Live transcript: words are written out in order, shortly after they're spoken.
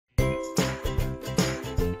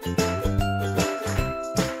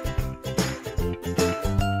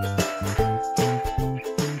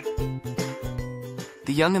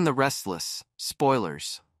The Young and the Restless.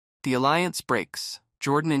 Spoilers. The alliance breaks.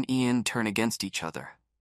 Jordan and Ian turn against each other.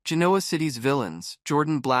 Genoa City's villains,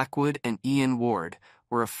 Jordan Blackwood and Ian Ward,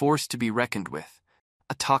 were a force to be reckoned with.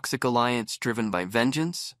 A toxic alliance driven by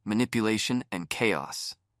vengeance, manipulation, and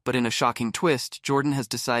chaos. But in a shocking twist, Jordan has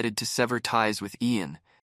decided to sever ties with Ian,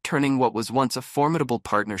 turning what was once a formidable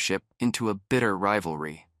partnership into a bitter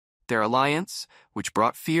rivalry. Their alliance, which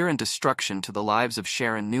brought fear and destruction to the lives of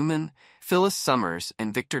Sharon Newman, Phyllis Summers,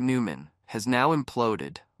 and Victor Newman, has now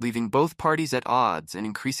imploded, leaving both parties at odds and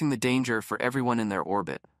increasing the danger for everyone in their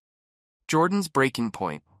orbit. Jordan's breaking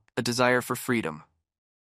point, a desire for freedom.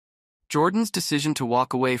 Jordan's decision to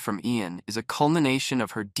walk away from Ian is a culmination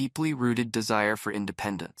of her deeply rooted desire for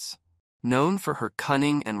independence. Known for her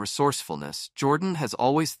cunning and resourcefulness, Jordan has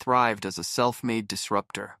always thrived as a self-made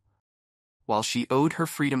disruptor. While she owed her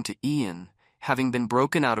freedom to Ian, having been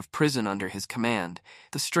broken out of prison under his command,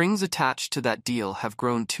 the strings attached to that deal have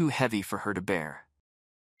grown too heavy for her to bear.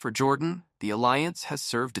 For Jordan, the alliance has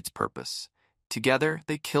served its purpose. Together,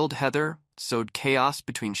 they killed Heather, sowed chaos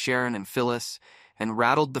between Sharon and Phyllis, and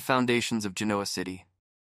rattled the foundations of Genoa City.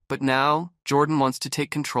 But now, Jordan wants to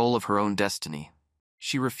take control of her own destiny.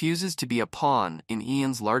 She refuses to be a pawn in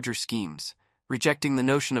Ian's larger schemes, rejecting the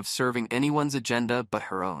notion of serving anyone's agenda but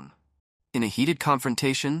her own. In a heated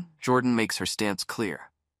confrontation, Jordan makes her stance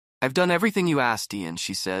clear. "I've done everything you asked, Ian,"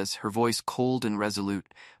 she says, her voice cold and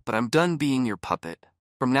resolute, "but I'm done being your puppet.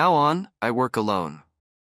 From now on, I work alone."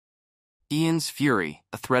 Ian's fury,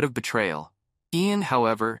 a threat of betrayal. Ian,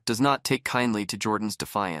 however, does not take kindly to Jordan's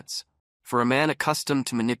defiance. For a man accustomed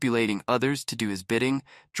to manipulating others to do his bidding,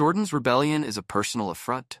 Jordan's rebellion is a personal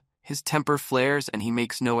affront. His temper flares and he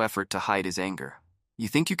makes no effort to hide his anger. "You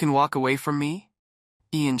think you can walk away from me?"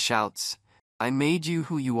 Ian shouts. "I made you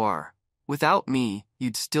who you are. Without me,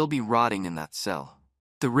 you'd still be rotting in that cell."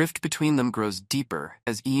 The rift between them grows deeper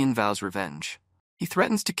as Ian vows revenge. He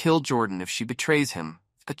threatens to kill Jordan if she betrays him,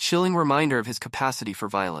 a chilling reminder of his capacity for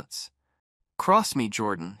violence. "Cross me,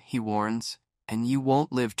 Jordan," he warns, "and you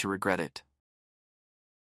won't live to regret it."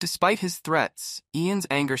 Despite his threats, Ian's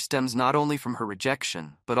anger stems not only from her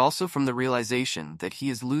rejection, but also from the realization that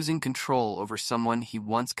he is losing control over someone he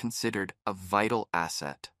once considered a vital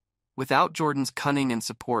asset. Without Jordan's cunning and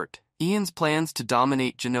support, Ian's plans to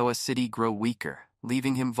dominate Genoa City grow weaker,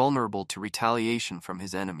 leaving him vulnerable to retaliation from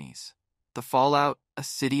his enemies. The fallout, a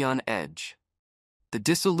city on edge. The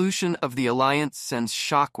dissolution of the alliance sends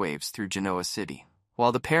shockwaves through Genoa City.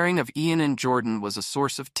 While the pairing of Ian and Jordan was a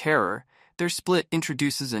source of terror, their split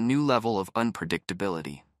introduces a new level of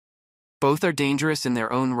unpredictability. Both are dangerous in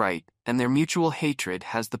their own right, and their mutual hatred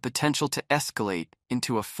has the potential to escalate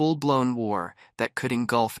into a full-blown war that could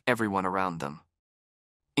engulf everyone around them.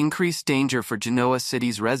 Increased danger for Genoa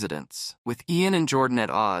City's residents. With Ian and Jordan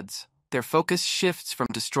at odds, their focus shifts from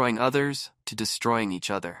destroying others to destroying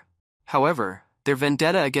each other. However, their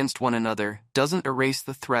vendetta against one another doesn't erase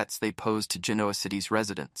the threats they pose to Genoa City's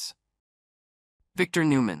residents. Victor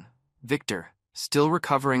Newman. Victor, still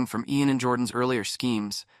recovering from Ian and Jordan's earlier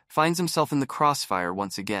schemes, finds himself in the crossfire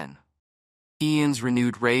once again. Ian's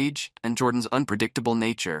renewed rage and Jordan's unpredictable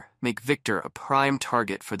nature make Victor a prime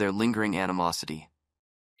target for their lingering animosity.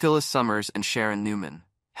 Phyllis Summers and Sharon Newman.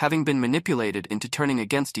 Having been manipulated into turning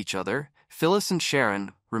against each other, Phyllis and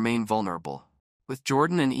Sharon remain vulnerable. With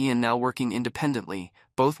Jordan and Ian now working independently,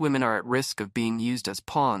 both women are at risk of being used as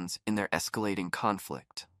pawns in their escalating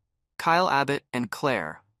conflict. Kyle Abbott and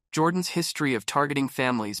Claire. Jordan's history of targeting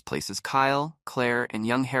families places Kyle, Claire, and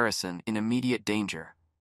young Harrison in immediate danger.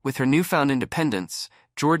 With her newfound independence,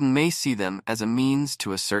 Jordan may see them as a means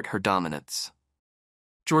to assert her dominance.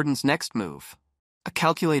 Jordan's next move. A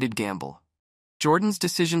calculated gamble. Jordan's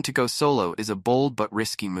decision to go solo is a bold but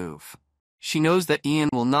risky move. She knows that Ian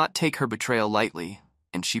will not take her betrayal lightly,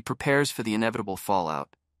 and she prepares for the inevitable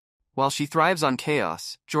fallout. While she thrives on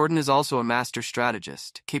chaos, Jordan is also a master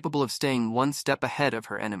strategist, capable of staying one step ahead of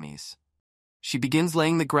her enemies. She begins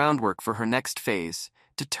laying the groundwork for her next phase,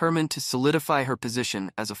 determined to solidify her position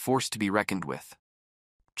as a force to be reckoned with.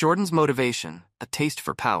 Jordan's motivation, a taste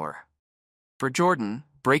for power. For Jordan,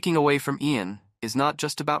 breaking away from Ian is not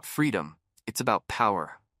just about freedom, it's about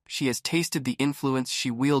power. She has tasted the influence she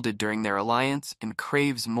wielded during their alliance and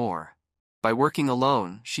craves more. By working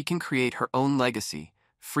alone, she can create her own legacy,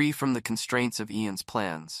 free from the constraints of Ian's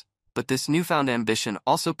plans. But this newfound ambition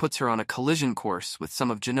also puts her on a collision course with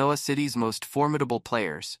some of Genoa City's most formidable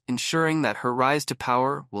players, ensuring that her rise to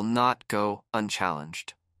power will not go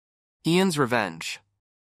unchallenged. Ian's revenge.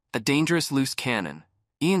 A dangerous loose cannon,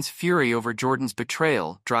 Ian's fury over Jordan's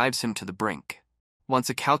betrayal drives him to the brink. Once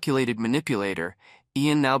a calculated manipulator,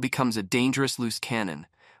 Ian now becomes a dangerous loose cannon,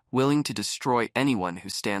 willing to destroy anyone who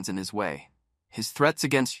stands in his way. His threats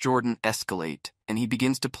against Jordan escalate, and he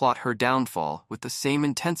begins to plot her downfall with the same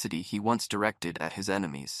intensity he once directed at his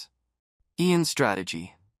enemies. Ian's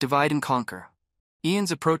strategy: divide and conquer.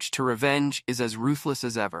 Ian's approach to revenge is as ruthless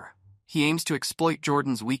as ever. He aims to exploit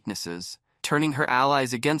Jordan's weaknesses, turning her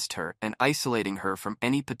allies against her and isolating her from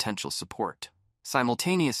any potential support.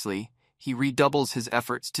 Simultaneously, he redoubles his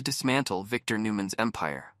efforts to dismantle Victor Newman's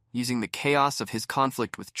empire, using the chaos of his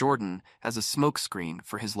conflict with Jordan as a smokescreen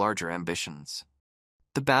for his larger ambitions.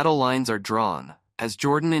 The battle lines are drawn. As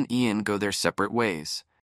Jordan and Ian go their separate ways,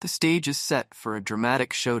 the stage is set for a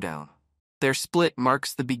dramatic showdown. Their split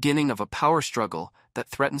marks the beginning of a power struggle that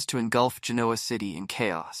threatens to engulf Genoa City in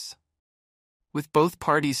chaos. With both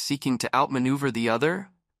parties seeking to outmaneuver the other,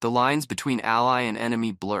 the lines between ally and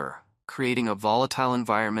enemy blur, creating a volatile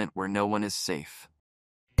environment where no one is safe.